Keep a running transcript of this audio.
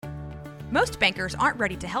Most bankers aren't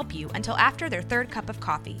ready to help you until after their third cup of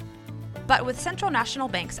coffee. But with Central National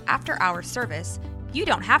Bank's after-hours service, you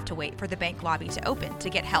don't have to wait for the bank lobby to open to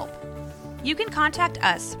get help. You can contact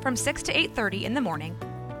us from 6 to 8:30 in the morning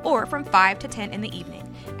or from 5 to 10 in the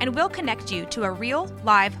evening, and we'll connect you to a real,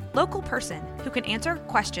 live, local person who can answer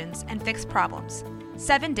questions and fix problems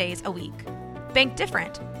 7 days a week. Bank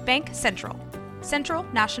different. Bank Central. Central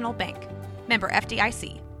National Bank. Member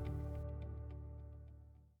FDIC.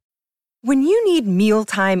 When you need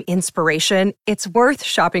mealtime inspiration, it's worth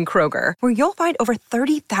shopping Kroger, where you'll find over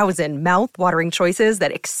 30,000 mouth-watering choices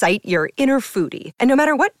that excite your inner foodie. And no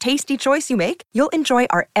matter what tasty choice you make, you'll enjoy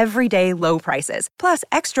our everyday low prices, plus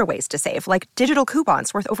extra ways to save, like digital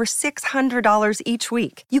coupons worth over $600 each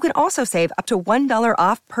week. You can also save up to $1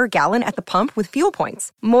 off per gallon at the pump with fuel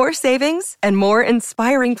points. More savings and more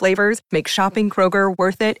inspiring flavors make shopping Kroger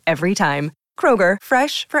worth it every time. Kroger,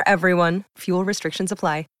 fresh for everyone. Fuel restrictions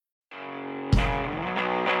apply.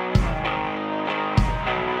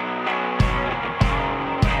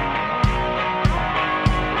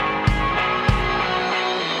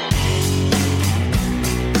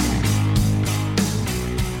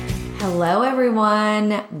 Hello,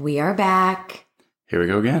 everyone. We are back. Here we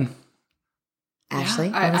go again.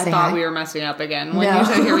 Ashley, I thought hi? we were messing up again. When you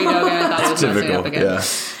said here we go again, I thought it was messing up again. Yeah.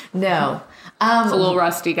 No. It's a little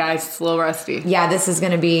rusty, guys. It's a little rusty. Yeah, this is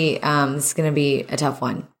gonna be a tough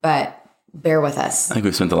one, but bear with us. I think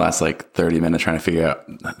we've spent the last 30 minutes trying to figure out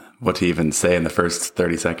what to even say in the first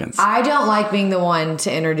 30 seconds. I don't like being the one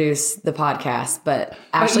to introduce the podcast, but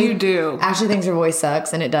Ashley, you do. Ashley thinks her voice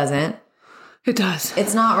sucks, and it doesn't. It does.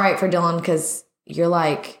 It's not right for Dylan because you're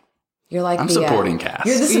like I'm the supporting cast.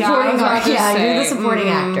 You're the supporting you're the supporting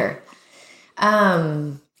mm-hmm.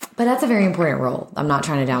 actor. But that's a very important role. I'm not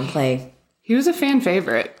trying to downplay. He was a fan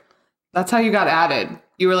favorite. That's how you got added.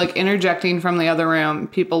 You were interjecting from the other room.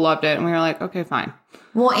 People loved it. And we were like, okay, fine.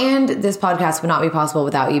 Well, and this podcast would not be possible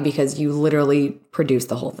without you because you literally produced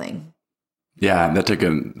the whole thing. Yeah, that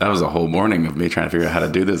was a whole morning of me trying to figure out how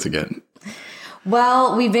to do this again.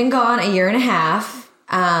 Well, we've been gone a year and a half.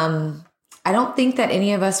 I don't think that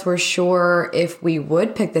any of us were sure if we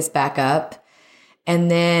would pick this back up. And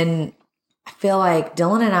then I feel like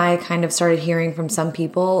Dylan and I kind of started hearing from some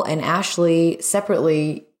people, and Ashley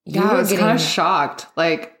separately. I was kind of shocked.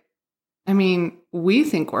 We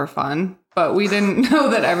think we're fun, but we didn't know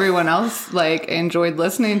that everyone else enjoyed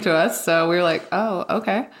listening to us. So we were like, oh,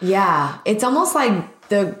 okay. Yeah. It's almost like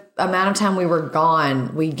the amount of time we were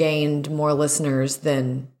gone, we gained more listeners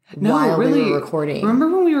than while we were recording.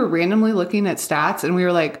 Remember when we were randomly looking at stats and we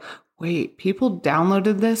were like, wait, people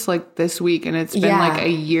downloaded this this week and it's been a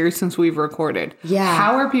year since we've recorded. Yeah.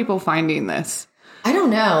 How are people finding this? I don't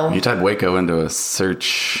know. You type Waco into a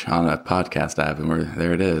search on a podcast app and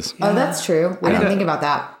there it is. Oh, that's true. I didn't think about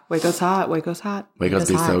that. Waco's hot. Waco's hot. Waco's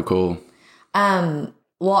be so cool.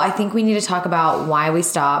 Well, I think we need to talk about why we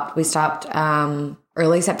stopped. We stopped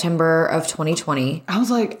early September of 2020. I was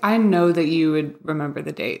like, I know that you would remember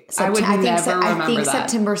the date. I would never remember I think that.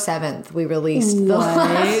 September 7th we released the What?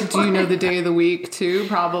 last Do you know the day of the week too?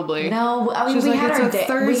 Probably. No, I mean, She was we like, had it's our a day.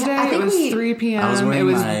 Thursday. I think it was 3 p.m. It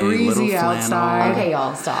was breezy outside. Okay,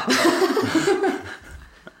 y'all, stop. That's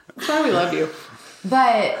why we love you.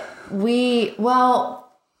 But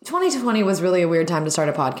 2020 was really a weird time to start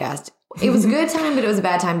a podcast. It was a good time, but it was a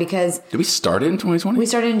bad time because... Did we start it in 2020? We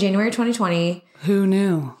started in January 2020. Who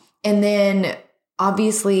knew? And then,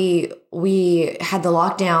 obviously, we had the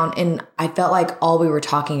lockdown, and I felt like all we were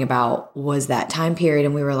talking about was that time period,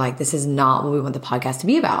 and we were like, this is not what we want the podcast to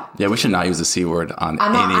be about. Yeah, we should not use the C word on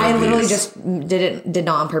any of these. I literally just did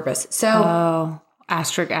not on purpose. So...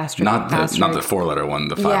 asterisk. Not the 4-letter one,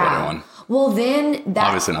 the 5-letter one. Well, then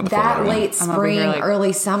Obviously not the that late one. spring,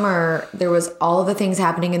 early summer, there was all the things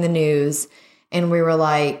happening in the news. And we were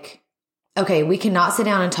like, okay, we cannot sit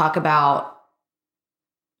down and talk about,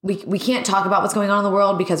 we can't talk about what's going on in the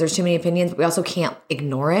world because there's too many opinions, but we also can't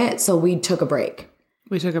ignore it. So we took a break.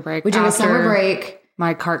 We took a break. We took a summer break.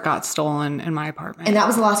 My cart got stolen in my apartment. And that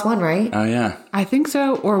was the last one, right? Oh, yeah. I think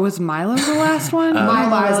so. Or was Milo the last one? Milo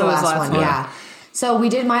was the last one, yeah. So we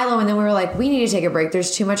did Milo, and then we were like, we need to take a break.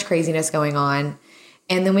 There's too much craziness going on.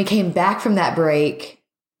 And then we came back from that break.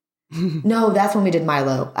 No, that's when we did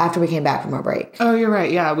Milo, after we came back from our break. Oh, you're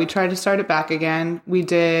right. Yeah, we tried to start it back again. We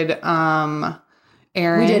did Aaron.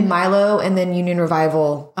 We did Milo and then Union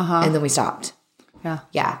Revival, and then we stopped. Yeah.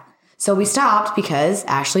 Yeah. So we stopped because,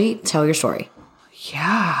 Ashley, tell your story.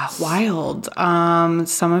 Yeah, wild.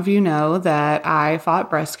 Some of you know that I fought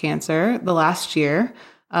breast cancer the last year.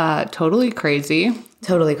 Totally crazy.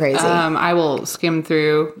 Totally crazy. I will skim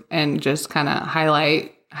through and just kind of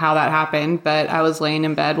highlight how that happened, but I was laying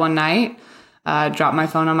in bed one night, dropped my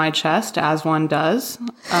phone on my chest, as one does.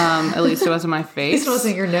 At least it wasn't my face. This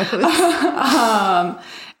wasn't your nose.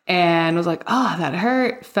 And was like, oh, that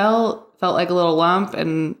hurt. Felt like a little lump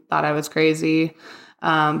and thought I was crazy.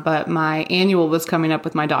 But my annual was coming up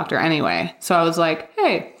with my doctor anyway. So I was like,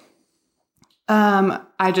 hey,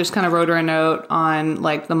 I just kind of wrote her a note on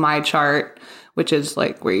like the MyChart, which is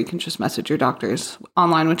like where you can just message your doctors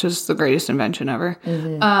online, which is the greatest invention ever.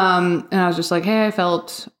 And I was just like, hey, I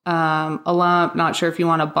felt a lump. Not sure if you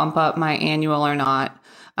want to bump up my annual or not.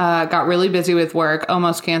 Got really busy with work,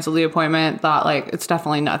 almost canceled the appointment, thought like, it's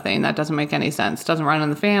definitely nothing. That doesn't make any sense. Doesn't run in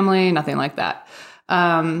the family, nothing like that.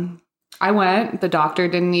 I went. The doctor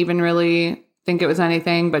didn't even really think it was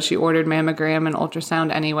anything, but she ordered mammogram and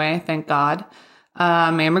ultrasound anyway, thank God.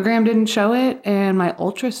 Mammogram didn't show it, and my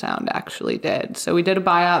ultrasound actually did. So we did a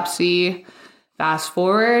biopsy. Fast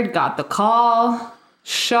forward, got the call,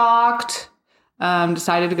 shocked,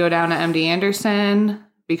 decided to go down to MD Anderson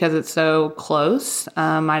because it's so close.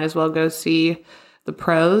 Might as well go see the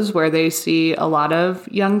pros where they see a lot of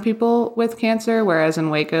young people with cancer, whereas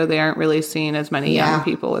in Waco, they aren't really seeing as many young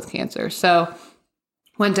people with cancer. So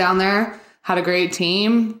went down there, had a great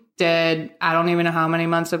team, did, I don't even know how many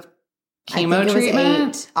months of chemo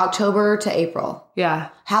treatment. October to April. Yeah.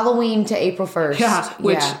 Halloween to April 1st. Yeah.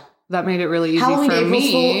 Which that made it really easy Halloween, for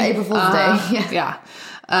me. April Fool's Day.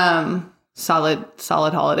 Yeah. Solid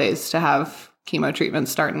holidays to have chemo treatment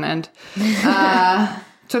start and end.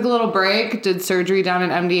 Took a little break, did surgery down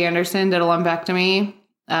at MD Anderson, did a lumpectomy.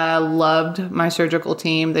 Loved my surgical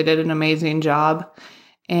team. They did an amazing job.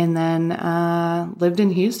 And then lived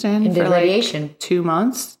in Houston and for did radiation. Like 2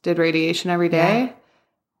 months. Did radiation every day. Yeah.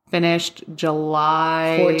 Finished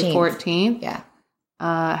July 14th. Yeah.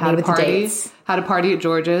 Had a party. Had a party at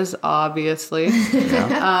George's, obviously.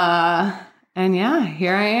 And yeah,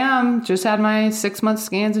 here I am. Just had my 6-month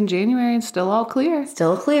scans in January and still all clear.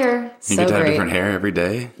 Still clear. You get to have different hair every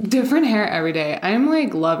day? Different hair every day. I'm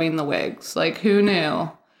like loving the wigs. Like, who knew?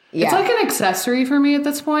 Yeah. It's like an accessory for me at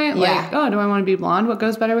this point. Like, oh, do I want to be blonde? What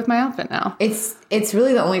goes better with my outfit now? It's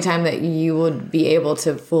really the only time that you would be able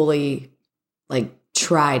to fully like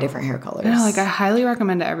try different hair colors. Yeah, like I highly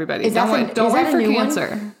recommend to everybody. Don't wait for cancer.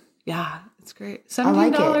 One? Yeah, it's great.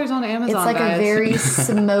 $17 on Amazon. It's like guys. A very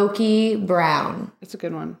smoky brown. It's a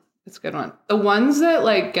good one. It's a good one. The ones that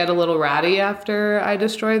like get a little ratty after I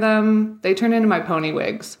destroy them, they turn into my pony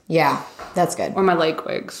wigs. Yeah, that's good. Or my lake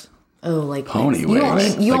wigs. Oh, like pony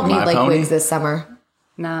wigs. You don't need lake wigs this summer.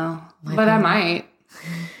 No, but I might.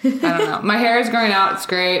 I don't know. My hair is growing out. It's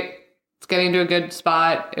great. It's getting to a good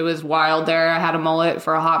spot. It was wild there. I had a mullet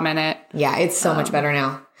for a hot minute. Yeah, it's so much better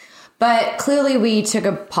now. But clearly we took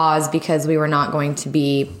a pause because we were not going to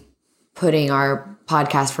be putting our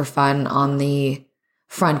podcast for fun on the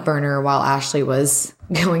front burner while Ashley was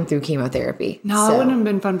going through chemotherapy. No, it wouldn't have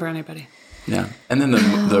been fun for anybody. Yeah. And then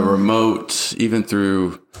the remote, even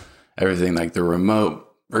through everything, like the remote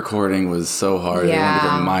recording was so hard. Yeah.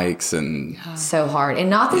 Different mics and so hard. And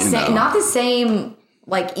not the same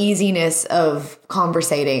like easiness of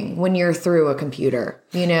conversating when you're through a computer,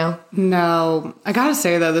 you know? No. I gotta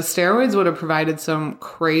say though, the steroids would have provided some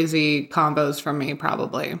crazy combos from me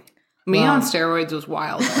probably. Me on steroids was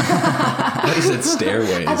wild. I said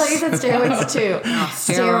steroids. I thought you said steroids too. No,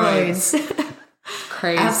 steroids.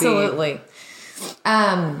 Crazy. Absolutely.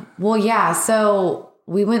 Well, yeah, so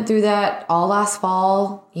we went through that all last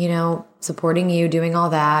fall, you know, supporting you, doing all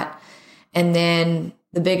that. And then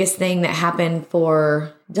the biggest thing that happened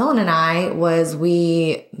for Dylan and I was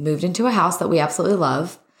we moved into a house that we absolutely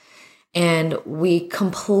love. And we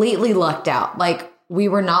completely lucked out. Like, we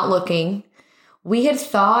were not looking. We had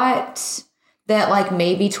thought that like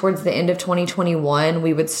maybe towards the end of 2021,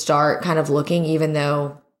 we would start kind of looking, even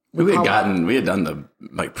though we had done the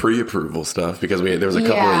like pre-approval stuff because there was a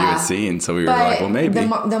couple that you had seen. So we were like, well, maybe.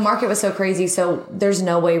 The market was so crazy. So there's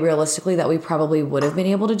no way realistically that we probably would have been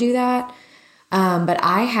able to do that. But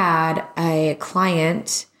I had a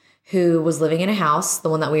client who was living in a house, the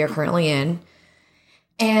one that we are currently in.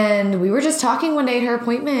 And we were just talking one day at her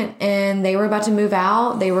appointment and they were about to move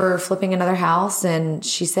out. They were flipping another house and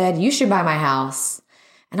she said, you should buy my house.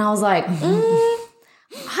 And I was like, I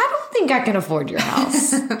don't think I can afford your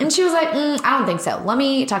house. And she was like, I don't think so. Let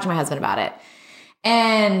me talk to my husband about it.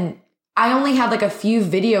 And I only had like a few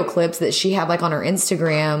video clips that she had like on her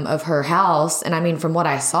Instagram of her house. And I mean, from what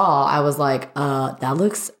I saw, I was like, that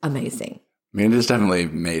looks amazing. I mean, it is definitely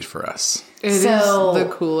made for us. It is the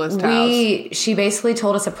coolest house. She basically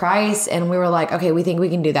told us a price and we were like, okay, we think we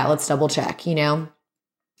can do that. Let's double check, you know?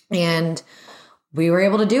 And we were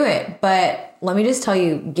able to do it. But let me just tell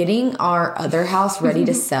you, getting our other house ready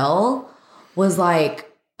to sell was like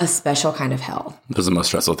a special kind of hell. That was the most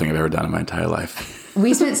stressful thing I've ever done in my entire life.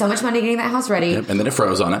 We spent so much money getting that house ready. Yep. And then it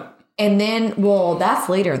froze on it. And then, well, that's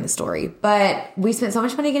later in the story. But we spent so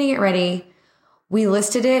much money getting it ready. We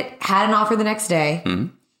listed it, had an offer the next day.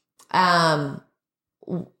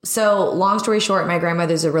 So long story short, my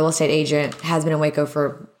grandmother's a real estate agent, has been in Waco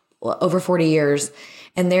for over 40 years.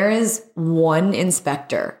 And there is one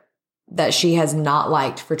inspector that she has not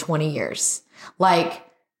liked for 20 years. Like,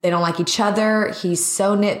 they don't like each other. He's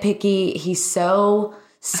so nitpicky. He's so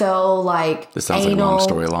like This sounds anal. like a long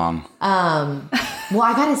story long. Well,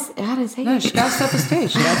 I gotta say, No, she got to set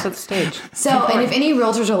the stage. so, and if any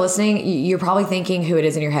realtors are listening, you're probably thinking who it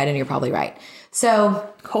is in your head, and you're probably right. So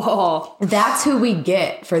Oh. that's who we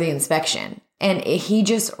get for the inspection. And he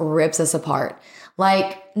just rips us apart.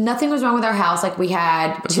 Like, nothing was wrong with our house. Like, we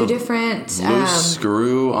had two different Loose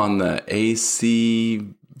screw on the AC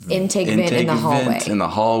intake vent in the hallway. vent in the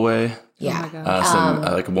hallway. Yeah. Some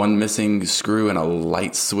like one missing screw and a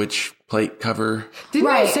light switch plate cover. Didn't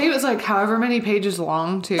Right. you say it was like however many pages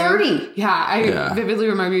long, too? 30. Yeah, I vividly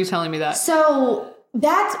remember you telling me that. So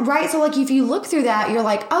that's right. So, like, if you look through that, you're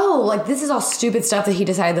like, oh, like, this is all stupid stuff that he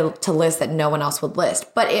decided to list that no one else would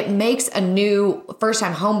list. But it makes a new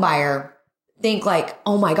first-time home buyer think like,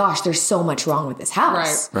 oh my gosh, there's so much wrong with this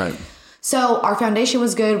house. Right. So our foundation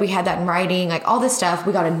was good. We had that in writing, like all this stuff.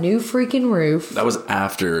 We got a new freaking roof. That was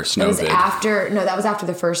after That snow was vid. that was after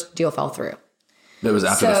the first deal fell through. That was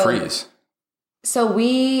after the So- freeze. So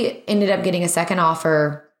we ended up getting a second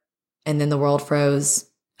offer, and then the world froze.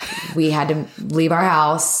 We had to leave our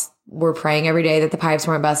house. We're praying every day that the pipes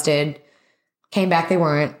weren't busted. Came back, they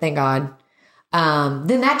weren't, thank God.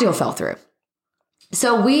 Then that deal fell through.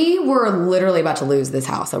 So we were literally about to lose this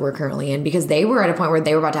house that we're currently in because they were at a point where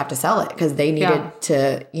they were about to have to sell it because they needed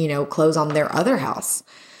to, close on their other house.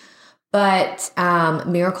 But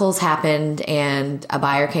miracles happened and a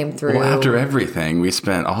buyer came through. Well, after everything, we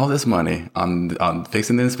spent all this money on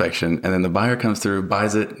fixing the inspection, and then the buyer comes through,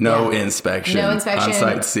 buys it, no inspection. On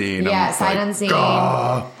sight seen. Yeah, I'm sight like, unseen.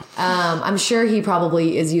 "Gah." I'm sure he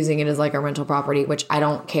probably is using it as like a rental property, which I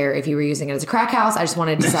don't care if you were using it as a crack house. I just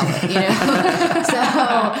wanted to sell it,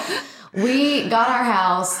 So we got our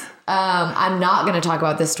house. I'm not going to talk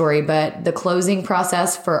about this story, but the closing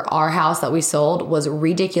process for our house that we sold was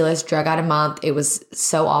ridiculous, drug out a month. It was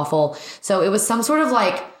so awful. So it was some sort of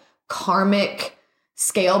like karmic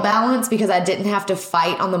scale balance because I didn't have to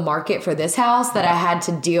fight on the market for this house that I had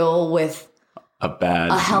to deal with a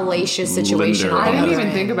hellacious situation. lender I on didn't the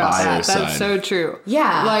even think about that. buyer's That's side. so true.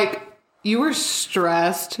 Yeah. Like, you were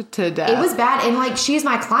stressed to death. It was bad. And like, she's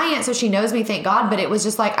my client, so she knows me, thank God. But it was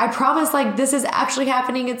just like, I promise, like, this is actually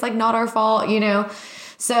happening. It's like not our fault,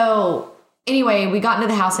 So anyway, we got into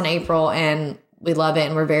the house in April and we love it.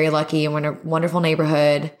 And we're very lucky and we're in a wonderful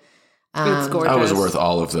neighborhood. It's gorgeous. That was worth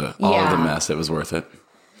all of the mess. It was worth it.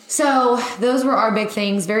 So those were our big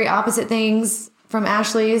things, very opposite things from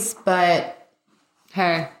Ashley's. But,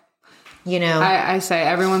 Hey, I I say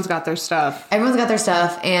everyone's got their stuff. everyone's got their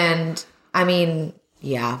stuff. And I mean,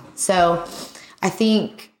 yeah. So I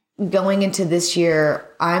think going into this year,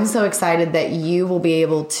 I'm so excited that you will be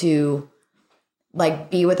able to like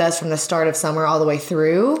be with us from the start of summer all the way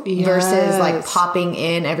through versus like Yes. popping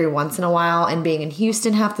in every once in a while and being in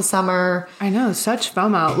Houston half the summer. I know, such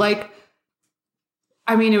FOMO. Like,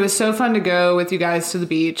 I mean, it was so fun to go with you guys to the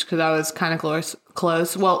beach because I was kind of close.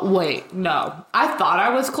 Well, wait, no. I thought I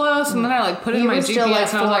was close, and then I like put it in You my were GPS, still, like,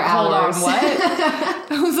 and I was like, 4 hold on, hours.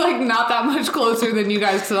 what? I was like not that much closer than you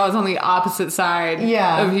guys because I was on the opposite side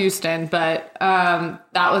of Houston. But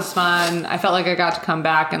that was fun. I felt like I got to come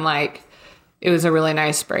back and like it was a really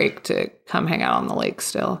nice break to come hang out on the lake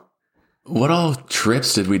still. What all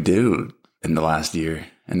trips did we do in the last year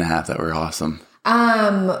and a half that were awesome?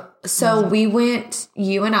 So we went,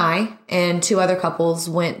 you and I and 2 other couples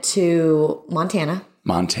went to Montana.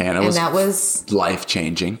 Montana And was that was life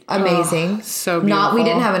changing. amazing. so We beautiful.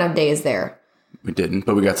 didn't have enough days there. We didn't,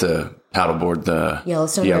 but we got to paddleboard the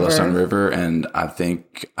Yellowstone River, and I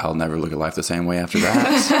think I'll never look at life the same way after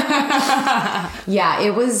that. Yeah,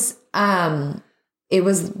 it was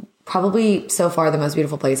probably so far the most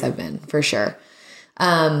beautiful place I've been, for sure.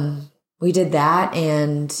 We did that,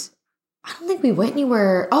 and I don't think we went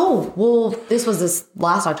anywhere. Oh, well, this was this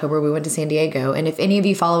last October. We went to San Diego, and if any of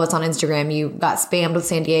you follow us on Instagram, you got spammed with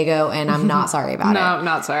San Diego, and I'm not sorry about it. No,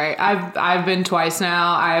 not sorry. I've been twice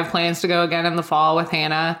now. I have plans to go again in the fall with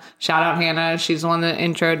Hannah. Shout out Hannah. She's the one that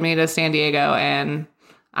introed me to San Diego, and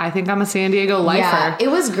I think I'm a San Diego lifer. Yeah,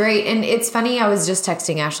 it was great. And it's funny, I was just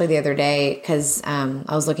texting Ashley the other day because I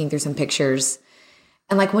was looking through some pictures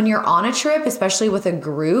And like when you're on a trip, especially with a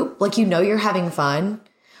group, like you're having fun.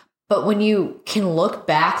 But when you can look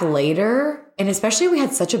back later, and especially we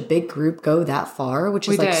had such a big group go that far, which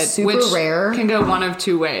is super rare. Can go one of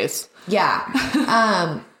two ways. Yeah.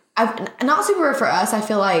 Not super rare for us. I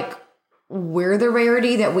feel like we're the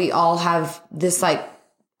rarity that we all have this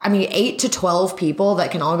 8 to 12 people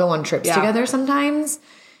that can all go on trips together sometimes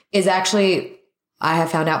is actually, I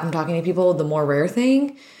have found out from talking to people, the more rare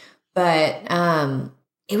thing. But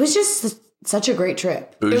it was just such a great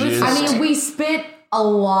trip. We spent a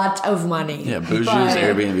lot of money. Yeah, bougiest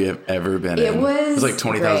Airbnb I've ever been in. It was like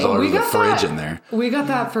 $20,000 with a fridge in there. We got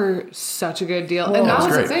that for such a good deal. Well, and that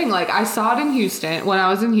was the thing. Like, I saw it in Houston. When I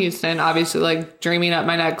was in Houston, obviously, like, dreaming up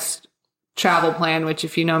my next travel plan, which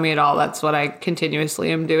if you know me at all, that's what I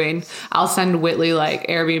continuously am doing. I'll send Whitley, like,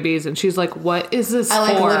 Airbnbs, and she's like, what is this for?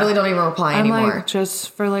 I, literally don't even reply anymore. I'm like,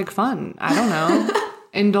 just for, like, fun. I don't know.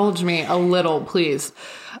 Indulge me a little, please.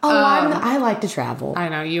 Oh, I like to travel. I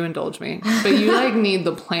know, you indulge me. But you, like, need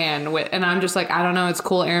the plan. And I'm just like, I don't know, it's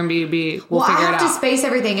cool, Airbnb. We'll figure it out. I have to space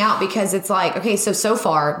everything out because it's like, okay, so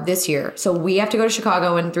far this year, so we have to go to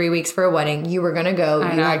Chicago in 3 weeks for a wedding. You were going to go.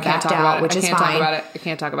 I know, I can't talk about it. Which is fine. I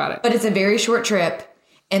can't talk about it. But it's a very short trip.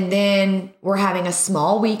 And then we're having a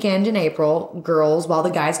small weekend in April, girls, while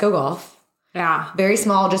the guys go golf. Yeah. Very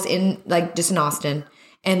small, just in Austin.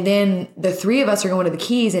 And then the three of us are going to the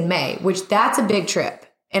Keys in May, which that's a big trip.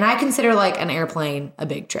 And I consider like an airplane a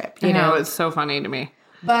big trip. You know, it's so funny to me.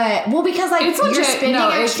 But, because like you're spending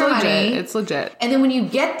extra money. It's legit. And then when you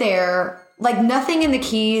get there, like nothing in the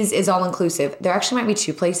Keys is all inclusive. There actually might be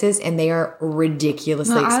 2 places and they are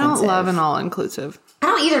ridiculously expensive. I don't love an all inclusive. I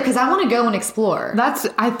don't either because I want to go and explore.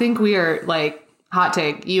 I think we are like, hot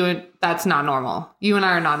take, that's not normal. You and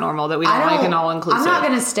I are not normal that we don't like an all-inclusive. I'm not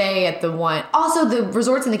going to stay at the one. Also, the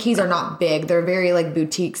resorts in the Keys are not big. They're very like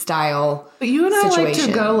boutique style. But you and I like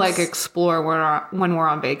to go like explore when we're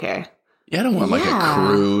on vacay. Yeah, I don't want like a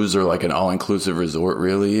cruise or like an all-inclusive resort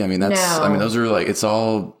really. I mean, those are like, it's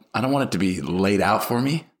all, I don't want it to be laid out for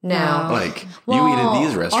me. No. Like, you eat at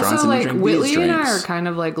these restaurants also, and like, you drink Whitley these drinks. And I are kind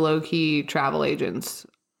of like low-key travel agents.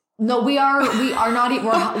 No, we are not.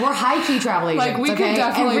 We're high key travel agents. Like we could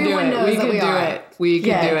definitely do it. We could do it. We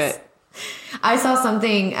could do it. I saw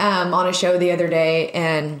something on a show the other day,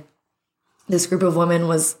 and this group of women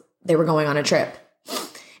they were going on a trip,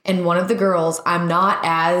 and one of the girls. I'm not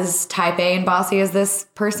as type A and bossy as this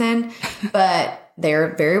person, but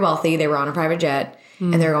they're very wealthy. They were on a private jet,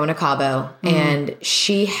 and they're going to Cabo, and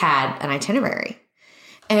she had an itinerary,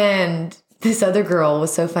 and this other girl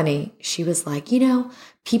was so funny. She was like,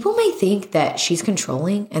 people may think that she's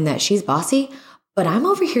controlling and that she's bossy, but I'm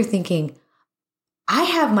over here thinking, I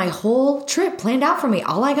have my whole trip planned out for me.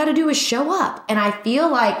 All I got to do is show up. And I feel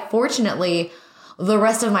like, fortunately, the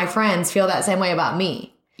rest of my friends feel that same way about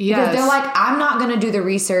me. Yes. Because they're like, I'm not going to do the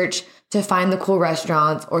research to find the cool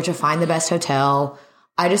restaurants or to find the best hotel.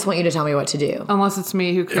 I just want you to tell me what to do. Unless it's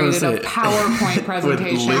me who created a PowerPoint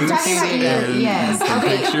presentation. I'm talking about you. Yes.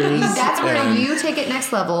 Okay. Pictures that's where you take it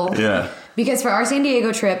next level. Yeah. Because for our San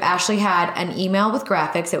Diego trip, Ashley had an email with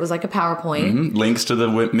graphics. It was like a PowerPoint. Mm-hmm. Links to the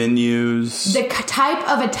menus. The type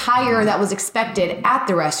of attire that was expected at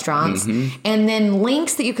the restaurants. Mm-hmm. And then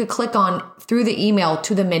links that you could click on through the email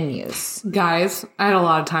to the menus. Guys, I had a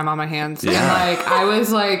lot of time on my hands. Yeah. And I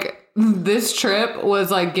was like, this trip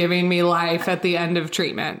was like giving me life at the end of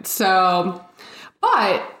treatment. So,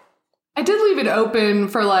 but I did leave it open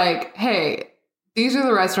for like, hey, these are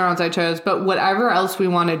the restaurants I chose, but whatever else we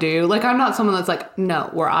want to do, like, I'm not someone that's like, no,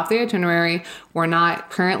 we're off the itinerary. We're not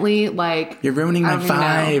currently like... You're ruining my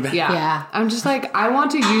vibe. Yeah. I'm just like, I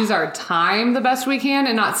want to use our time the best we can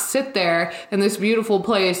and not sit there in this beautiful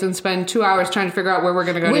place and spend 2 hours trying to figure out where we're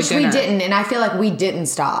going to go to dinner. Which we didn't, and I feel like we didn't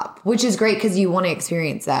stop, which is great because you want to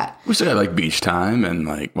experience that. We still had like beach time and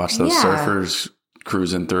like watch those surfers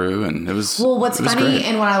cruising through, and it was... Well, what's funny great.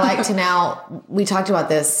 and what I like to now, we talked about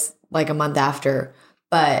this like a month after,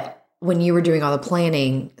 but when you were doing all the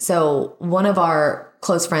planning, so one of our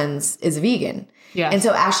close friends is vegan. Yeah. And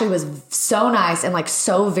so Ashley was so nice and like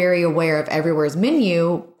so very aware of everywhere's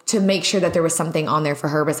menu to make sure that there was something on there for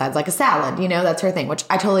her besides like a salad, that's her thing, which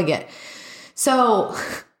I totally get. So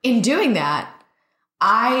in doing that,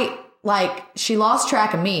 she lost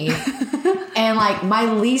track of me and like my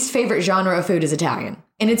least favorite genre of food is Italian.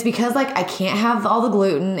 And it's because like I can't have all the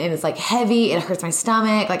gluten and it's like heavy. It hurts my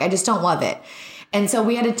stomach. Like I just don't love it. And so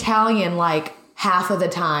we had Italian like half of the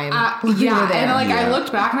time. I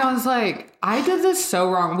looked back and I was like, I did this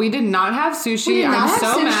so wrong. We did not have sushi. I'm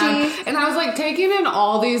so mad. And I was like taking in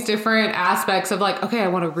all these different aspects of like, okay, I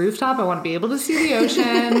want a rooftop. I want to be able to see the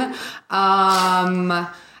ocean.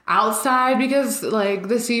 I outside because like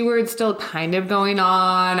the C word's still kind of going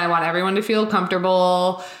on. I want everyone to feel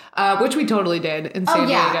comfortable, which we totally did in San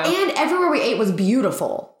Diego. And everywhere we ate was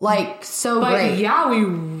beautiful. Like, so great. Yeah, we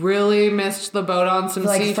really missed the boat on some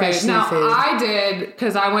like seafood. fresh Now, seafood. I did,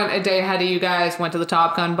 because I went a day ahead of you guys, went to the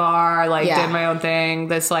Top Gun bar, did my own thing.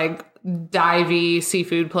 This, divey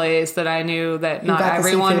seafood place that I knew that not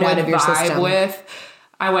everyone would vibe with.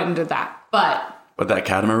 I went and did that. But that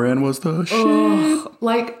catamaran was the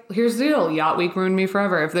shit. Here's the deal. Yacht Week ruined me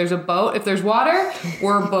forever. If there's a boat, if there's water,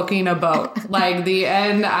 we're booking a boat. The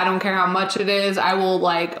end, I don't care how much it is. I will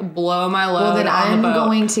blow my load Well, then on the boat. I'm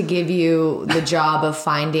going to give you the job of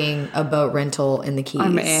finding a boat rental in the Keys.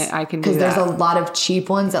 I can do that. Because there's a lot of cheap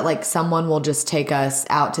ones that someone will just take us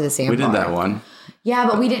out to the sandbar. We did that one. Yeah,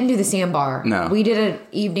 but we didn't do the sandbar. No. We did an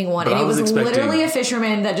evening one. But and it was expecting... literally a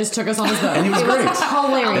fisherman that just took us on his boat. And he was great.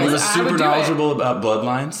 Hilarious. And he was super knowledgeable about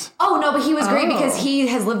bloodlines. Oh, no, but he was great because he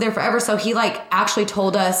has lived there forever. So he actually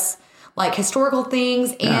told us historical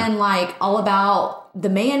things and all about the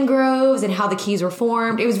mangroves and how the Keys were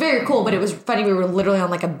formed. It was very cool, but it was funny. We were literally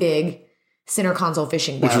on a big center console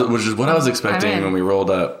fishing boat. Which is what I was expecting when we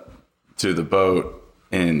rolled up to the boat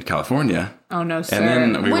in California. Oh, no, sir. And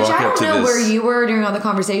then we Which walk I up don't to know this, where you were during all the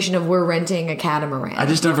conversation of we're renting a catamaran. I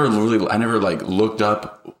just never looked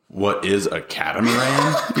up what is a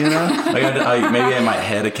catamaran, you know? Maybe in my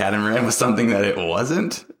head a catamaran was something that it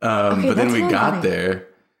wasn't. But then we got there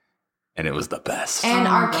and it was the best. And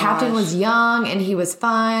our captain was young and he was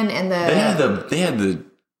fun and they had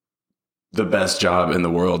the best job in the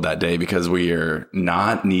world that day because we are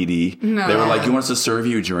not needy. No. They were like, you want us to serve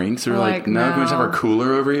you drinks? We were like, no, can we just have our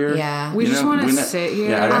cooler over here? Yeah. We just want to sit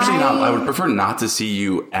here. Yeah, I would prefer not to see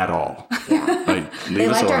you at all. Yeah. They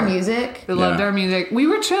liked our music. They loved our music. We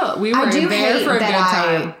were chill. We were there for a good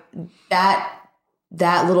time.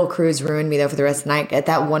 That little cruise ruined me though for the rest of the night. At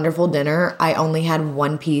that wonderful dinner, I only had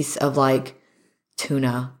one piece of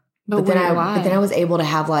tuna. But then I was able to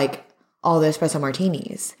have all the espresso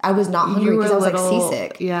martinis. I was not hungry because I was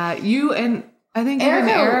seasick. Yeah, you and I think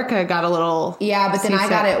Erica got a little. Yeah, but then seasick. I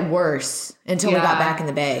got it worse until we got back in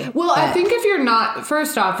the bay. Well, I think if you're not,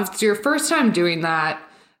 first off, if it's your first time doing that,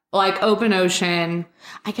 open ocean,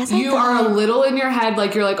 I guess you are a little in your head,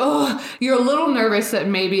 you're a little nervous that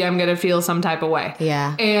maybe I'm going to feel some type of way.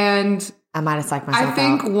 Yeah. And I might have psyched myself out. I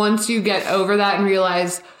think once you get over that and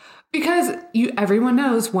realize, because everyone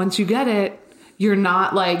knows once you get it, you're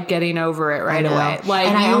not getting over it right away.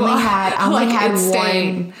 And I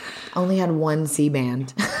only had one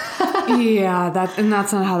C-band. Yeah, that's not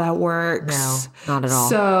how that works. No, not at all.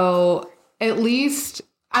 So at least,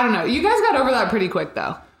 I don't know. You guys got over that pretty quick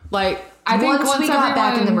though. I think once we got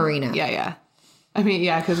back in the marina. Yeah. I mean,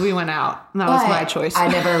 yeah, because we went out. And that was my choice. I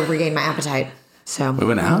never regained my appetite. So we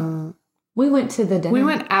went out? We went to the dinner. We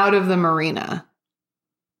went out of the marina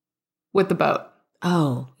with the boat.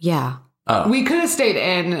 Oh, yeah. Oh. We could have stayed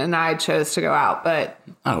in and I chose to go out, but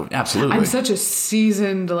absolutely. I'm such a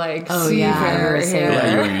seaseasoned seafarer here.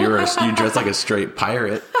 Yeah, you dressed like a straight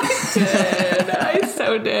pirate. I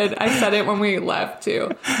so did. I said it when we left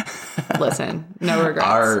too. Listen, no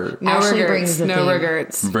regrets. No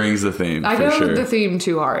regrets. Brings the theme. I go with the theme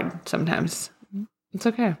too hard sometimes. It's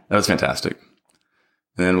okay. That was fantastic.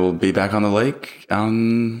 And then we'll be back on the lake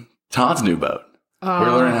on Todd's new boat.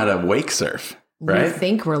 We're learning how to wake surf. Right? We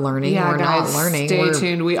think we're learning. Yeah, we're guys, not learning. Stay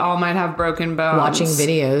tuned. We all might have broken bones. Watching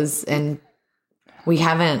videos and we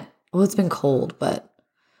haven't, it's been cold, but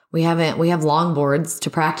we have longboards to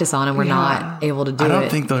practice on and we're not able to do it. I don't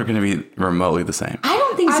think they're going to be remotely the same. I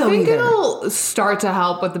don't think so either. I think it'll start to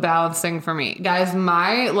help with the balancing for me. Guys,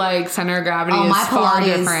 my center of gravity is far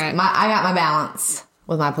different. I got my balance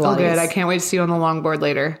with my Pilates. Oh, good. I can't wait to see you on the longboard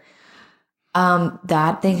later.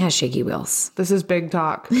 That thing has shaky wheels. This is big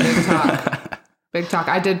talk. Big talk. Big talk.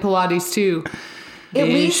 I did Pilates too. At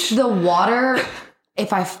least the water,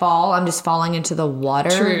 if I fall, I'm just falling into the water.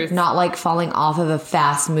 Truth. Not falling off of a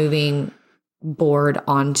fast moving board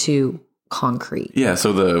onto concrete. Yeah,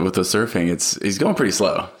 so with the surfing, he's going pretty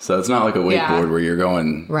slow. So it's not like a wakeboard where you're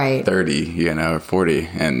going 30, or 40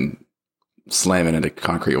 and slamming into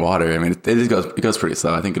concrete water. I mean, it goes pretty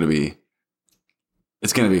slow. I think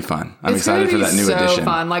it's going to be fun. I'm excited for that new edition. It's so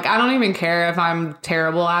fun. I don't even care if I'm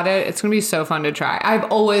terrible at it. It's going to be so fun to try. I've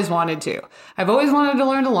always wanted to. I've always wanted to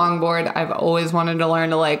learn to longboard. I've always wanted to learn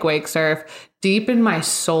to wake surf. Deep in my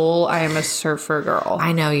soul, I am a surfer girl.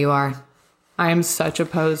 I know you are. I am such a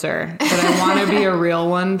poser, but I want to be a real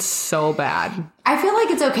one so bad. I feel like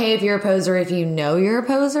it's okay if you're a poser if you know you're a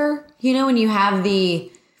poser. And you have the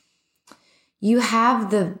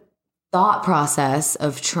thought process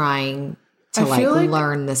of trying to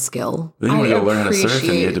learn the skill. Then you go learn how to surf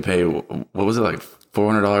and you had to pay, what was it, like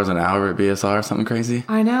 $400 an hour at BSR or something crazy?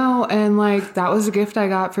 I know. And like, that was a gift I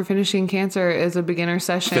got for finishing cancer is a beginner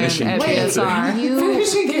session at BSR.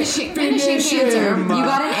 Finishing cancer. You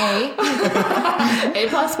got an A.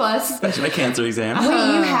 A++. Finishing a cancer exam.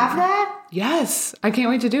 Wait, you have that? Yes. I can't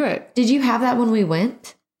wait to do it. Did you have that when we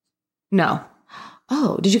went? No.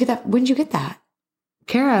 Oh, did you get that? When did you get that?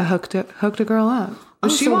 Kara hooked a girl up.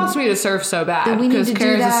 She wants me to surf so bad because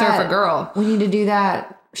Kara's a surfer girl. We need to do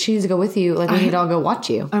that. She needs to go with you. Like, we need to all go watch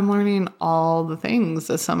you. I'm learning all the things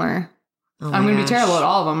this summer. I'm going to be terrible at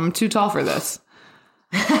all of them. I'm too tall for this.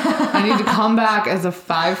 I need to come back as a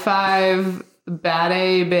 5'5" bad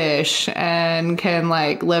A bish and can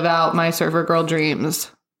like live out my surfer girl dreams.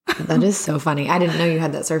 That is so funny. I didn't know you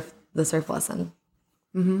had the surf lesson.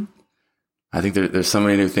 Mm-hmm. I think there's so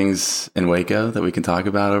many new things in Waco that we can talk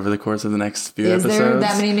about over the course of the next few episodes. Is there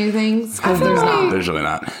that many new things? Because there's not. There's really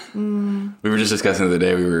not. We were just discussing the other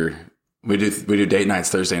day. We do date nights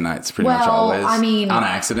Thursday nights pretty much always. I mean, on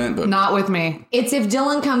accident, but not with me. It's if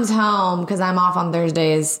Dylan comes home because I'm off on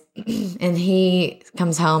Thursdays, and he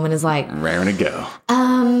comes home and is like, raring to go.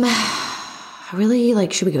 Really,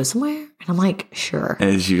 like, should we go somewhere? And I'm like, sure. And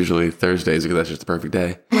it's usually Thursdays because that's just the perfect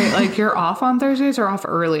day. Wait, like you're off on Thursdays or off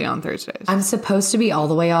early on Thursdays? I'm supposed to be all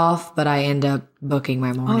the way off, but I end up booking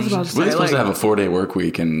my morning. We're supposed to have a 4-day work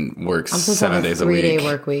week and work 7 days a week. 3-day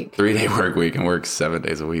work week. 3-day work week and work 7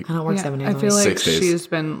 days a week. I don't work 7 days a week. I feel like 6 days. She's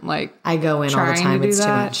been like, I go in all the time. It's too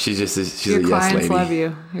much. She's your a yes clients lady. love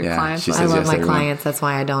you. Your clients I love my clients. That's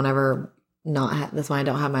why I don't ever that's why I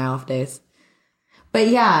don't have my off days. But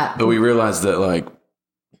yeah. But we realized that like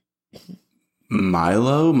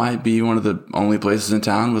Milo might be one of the only places in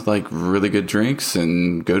town with like really good drinks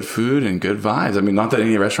and good food and good vibes. I mean, not that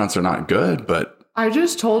any restaurants are not good, but I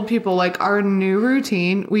just told people like our new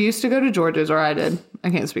routine. We used to go to George's, or I did. I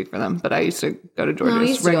can't speak for them, but I used to go to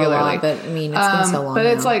George's regularly. Go a lot, but I mean, it's been so long. But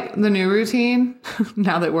it's like the new routine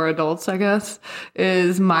now that we're adults, I guess,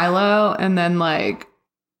 is Milo and then like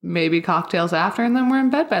maybe cocktails after, and then we're in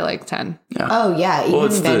bed by like 10. Yeah. Oh yeah,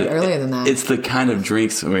 even in bed earlier than that. It's the kind of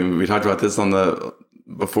drinks. I mean, we talked about this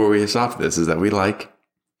before we stopped this. Is that we like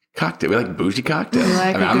cocktail? We like bougie cocktails.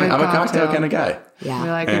 I'm a cocktail kind of guy. Yeah, we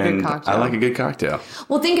like a good cocktail. I like a good cocktail.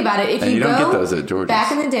 Well, think about it. If you don't get those at George's.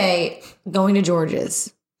 Back in the day, going to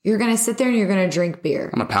George's, you're going to sit there and you're going to drink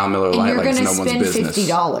beer. I'm a pound Miller Lite like it's no one's business. You're going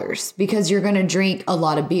to spend $50 because you're going to drink a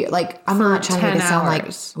lot of beer. Like, I'm not trying to make it sound like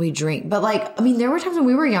we drink, but like, I mean, there were times when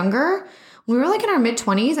we were younger. We were like in our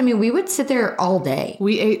mid-20s. I mean, we would sit there all day.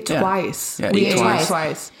 We ate twice. Yeah, we ate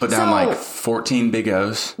twice. Put down like 14 Big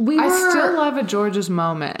O's. I still love a George's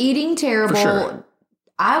moment. Eating terrible. For sure.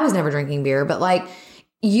 I was never drinking beer, but like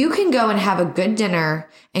you can go and have a good dinner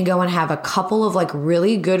and go and have a couple of like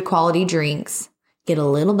really good quality drinks, get a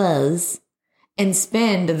little buzz, and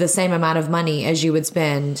spend the same amount of money as you would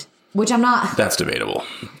spend, which I'm not. That's debatable.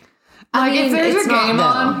 Like if there's a game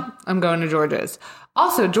on, I'm going to George's.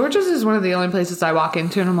 Also, George's is one of the only places I walk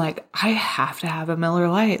into and I'm like, I have to have a Miller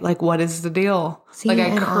Lite. Like, what is the deal? See, like,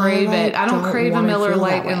 I crave it. I don't crave a Miller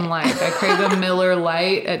Lite in life. I crave a Miller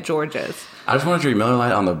Lite at George's. I just want to drink Miller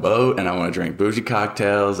Lite on the boat, and I want to drink bougie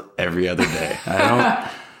cocktails every other day. I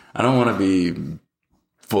don't want to be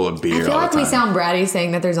full of beer all the time. I feel like we sound bratty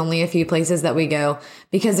saying that there's only a few places that we go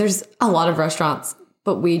because there's a lot of restaurants,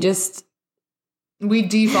 but we default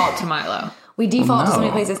to Milo. We default to so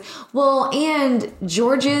many places. Well, and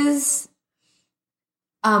George's,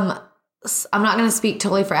 I'm not going to speak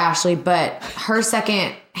totally for Ashley, but her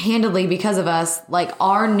second handedly because of us, like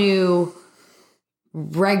our new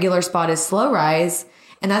regular spot is Slow Rise.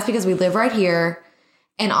 And that's because we live right here.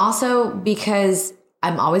 And also because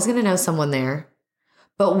I'm always going to know someone there.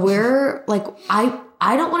 But we're like, I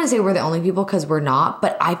don't want to say we're the only people because we're not,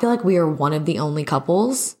 but I feel like we are one of the only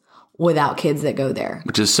couples without kids that go there.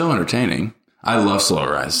 Which is so entertaining. I love Slow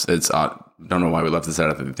Rise. Don't know why we left this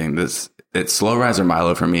out of the thing. It's Slow Rise or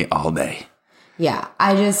Milo for me all day. Yeah,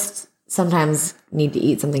 I just sometimes need to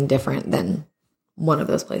eat something different than one of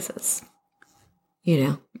those places. You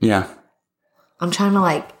know? Yeah. I'm trying to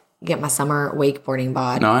like get my summer wakeboarding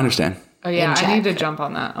bod. No, I understand. Oh yeah, I need to jump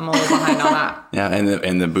on that. I'm a little behind on that. Yeah,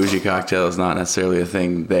 and the bougie cocktail is not necessarily a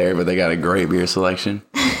thing there, but they got a great beer selection.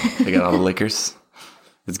 They got all the liquors.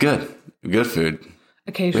 It's good. Good food.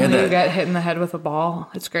 Occasionally you get hit in the head with a ball.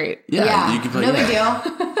 It's great. Yeah, you can play, no big deal.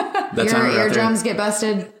 Your eardrums get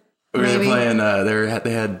busted. We were playing,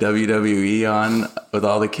 they had WWE on with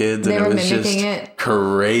all the kids, and it was just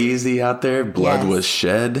crazy out there. Blood was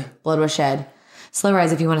shed. Slow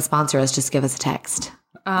Rise, if you want to sponsor us, just give us a text.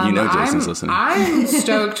 Jason's listening. I'm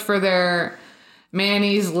stoked for their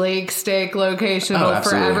Manny's Lake Steak location will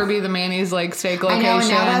forever be the Manny's Lake Steak location. I know,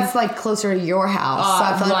 now that's like closer to your house. So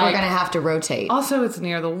I feel like we're going to have to rotate. Also, it's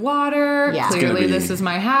near the water. Yeah. Clearly, this is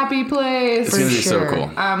my happy place. It's going to be so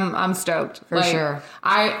cool. I'm stoked. For sure.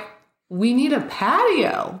 We need a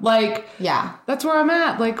patio. Like, yeah, that's where I'm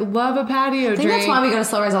at. Like, love a patio. I think that's why we go to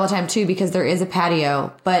Slow Rise all the time too, because there is a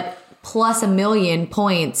patio, but plus 1,000,000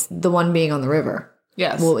 points, the one being on the river.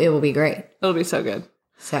 Yes. Well, it will be great. It'll be so good.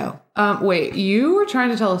 So, wait, you were trying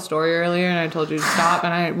to tell a story earlier and I told you to stop,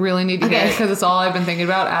 and I really need to hear it because it's all I've been thinking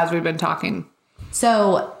about as we've been talking.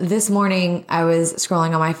 So this morning I was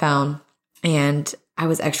scrolling on my phone and I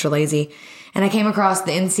was extra lazy and I came across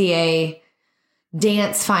the NCAA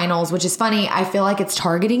dance finals, which is funny. I feel like it's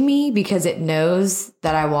targeting me because it knows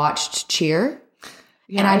that I watched cheer.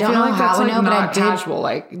 Yeah, and I don't know how I know, but I did. Casual,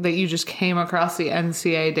 like that you just came across the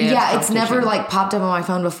NCAA dance. Yeah, it's never like popped up on my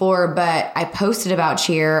phone before, but I posted about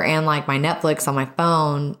cheer and like my Netflix on my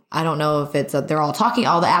phone. I don't know if it's they're all talking.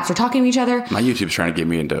 All the apps are talking to each other. My YouTube's trying to get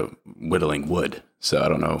me into whittling wood, so I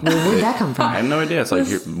don't know. Where did that come from? I have no idea. It's like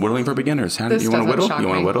whittling for beginners. How do you want to whittle? You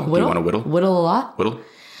want to whittle? Do you want to whittle? Whittle a lot. Whittle.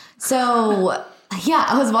 So yeah,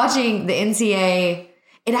 I was watching the NCAA.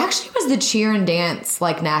 It actually was the cheer and dance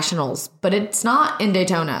like nationals, but it's not in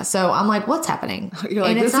Daytona. So I'm like, what's happening? You're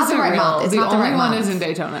like, and it's not the right month. It's not the right month. The only one is in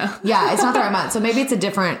Daytona. Yeah, it's not the right month. So maybe it's a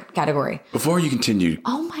different category. Before you continue,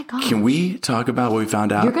 oh my God, can we talk about what we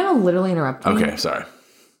found out? You're gonna literally interrupt me. Okay, sorry.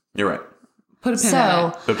 You're right. Put a pin in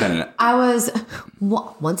it. Put a pin in it. I was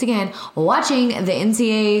once again watching the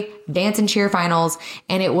NCAA dance and cheer finals,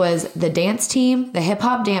 and it was the dance team, the hip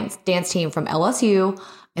hop dance team from LSU.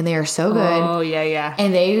 And they are so good. Oh, yeah, yeah.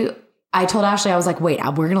 And I told Ashley, I was like, wait,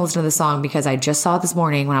 we're going to listen to this song because I just saw it this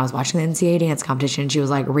morning when I was watching the NCAA dance competition. She was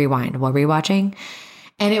like, rewind. What were you watching?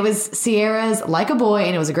 And it was Sierra's Like a Boy,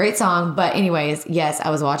 and it was a great song. But anyways, yes, I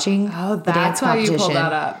was watching the dance competition. That's why you pulled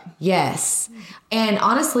that up. Yes. And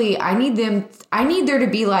honestly, I need there to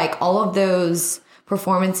be like all of those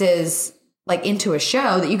performances like into a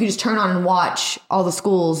show that you could just turn on and watch all the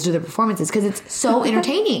schools do their performances because it's so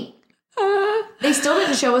entertaining. They still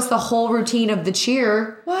didn't show us the whole routine of the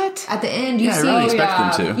cheer. What? At the end, I really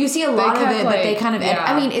expect them to. You see a lot of it, but they kind of,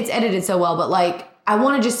 I mean, it's edited so well, but like, I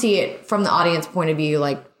want to just see it from the audience point of view,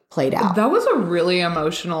 like played out. That was a really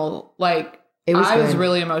emotional, like, I was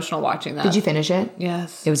really emotional watching that. Did you finish it?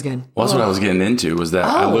 Yes. It was good. Well, that's what I was getting into was that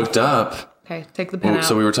I looked up. Okay, take the pin out.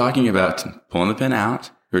 So we were talking about pulling the pin out.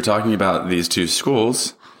 We were talking about these two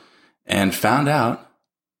schools and found out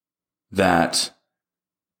that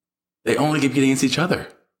they only compete against each other.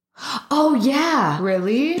 Oh, yeah.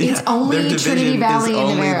 Really? Yeah. It's only Trinity Valley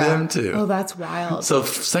and Navarro. Them two. Oh, that's wild. So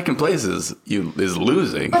second place is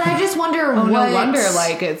losing. But I just wonder no wonder,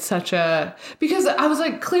 like, it's such a... Because I was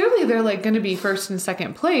like, clearly they're, like, going to be first and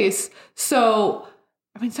second place. So...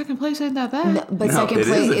 I mean, second place ain't that bad. No, but second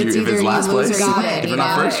place, it's either you lose or you win. If you're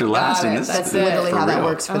not first, you're last. That's literally how that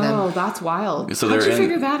works for them. Oh, that's wild. So how'd you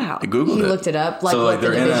figure that out? Googled it. He looked it up. Like, so like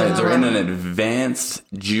they're in an advanced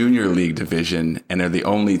junior league division, and they're the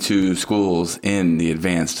only two schools in the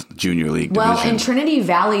advanced junior league division. Well, and Trinity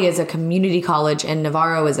Valley is a community college, and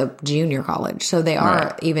Navarro is a junior college, so they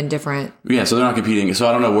are even different. Yeah, so they're not competing. So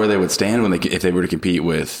I don't know where they would stand when if they were to compete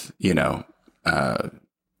with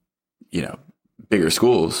bigger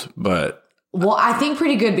schools, but well, I think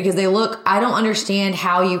pretty good because I don't understand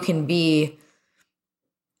how you can be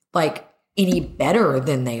like any better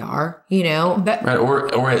than they are, you know? Right.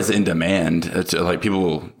 Or as in demand. It's like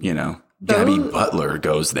people, Gabby Butler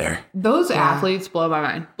goes there. Those athletes blow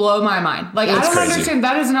my mind. Like, I don't understand.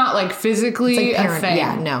 That is not like physically a thing.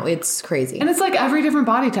 Yeah, no, it's crazy. And it's like every different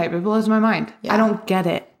body type. It blows my mind. Yeah. I don't get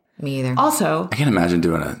it. Me either. Also, I can't imagine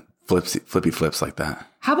doing a flippy flips like that.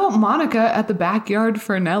 How about Monica at the backyard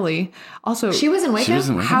for Nelly? Also, she was in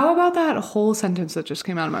Waco? How about that whole sentence that just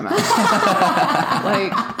came out of my mouth?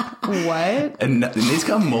 Like, what? And these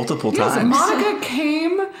come multiple times. Monica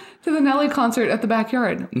came to the Nelly concert at the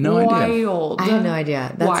backyard. No idea. I had no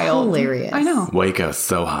idea. That's hilarious. I know. Waco's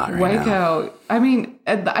so hot right now. Waco. I mean,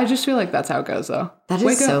 I just feel like that's how it goes, though. That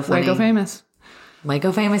is so funny. Waco famous.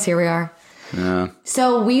 Waco famous. Here we are. Yeah.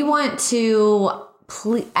 So we want to...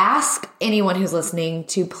 ask anyone who's listening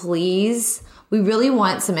to please. We really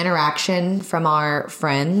want some interaction from our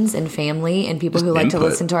friends and family and people who like to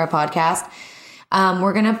listen to our podcast.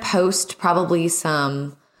 We're going to post probably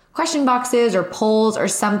some question boxes or polls or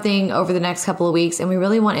something over the next couple of weeks. And we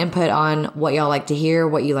really want input on what y'all like to hear,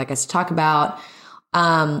 what you like us to talk about.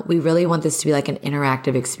 We really want this to be like an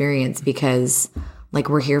interactive experience because like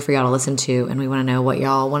we're here for y'all to listen to, and we want to know what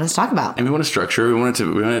y'all want us to talk about. And we want to structure. We want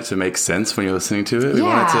it to make sense when you're listening to it.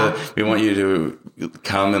 We want you to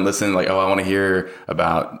come and listen. Like, oh, I want to hear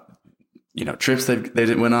about, trips that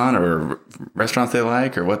they went on, or restaurants they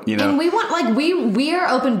like, or what, And we want, like, we are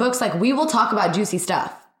open books. Like, we will talk about juicy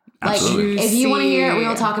stuff. Absolutely. Like, if you want to hear it, we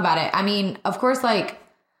will talk about it. I mean, of course, like,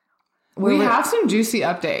 we have some juicy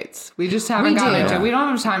updates. We just haven't gotten into it. We don't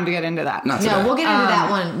have time to get into that. We'll get into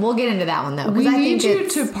that one. We'll get into that one, though. We need you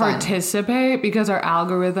to participate because our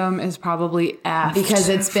algorithm is probably effed. Because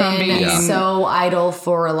it's been so idle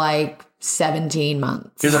for like 17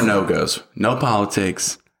 months. Here's our no-goes. No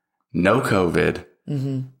politics. No COVID.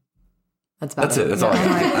 Mm-hmm. That's it. That's all I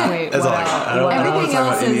got. That's all I got. I don't want to talk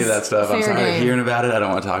about any of that stuff. I'm tired of hearing about it. I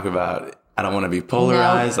don't want to talk about it. I don't want to be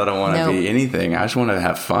polarized. I don't want to be anything. I just want to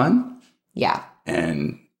have fun. Yeah.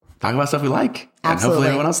 And talk about stuff we like. Absolutely. And hopefully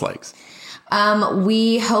everyone else likes.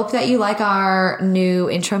 We hope that you like our new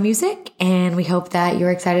intro music, and we hope that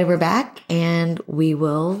you're excited we're back, and we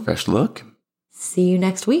will... Fresh look. See you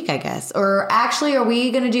next week, I guess. Or actually, are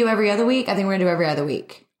we going to do every other week? I think we're going to do every other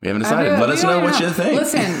week. We haven't decided. Let us know what you think.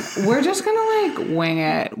 Listen, we're just going to like wing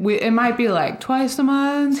it. It might be like twice a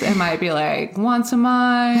month. It might be like once a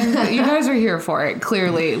month. You guys are here for it.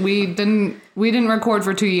 Clearly, we didn't record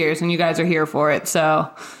for 2 years, and you guys are here for it. So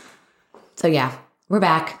yeah, we're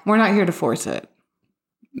back. We're not here to force it.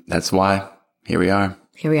 That's why. Here we are.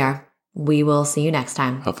 We will see you next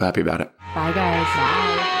time. Hope happy about it. Bye, guys.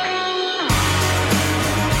 Bye.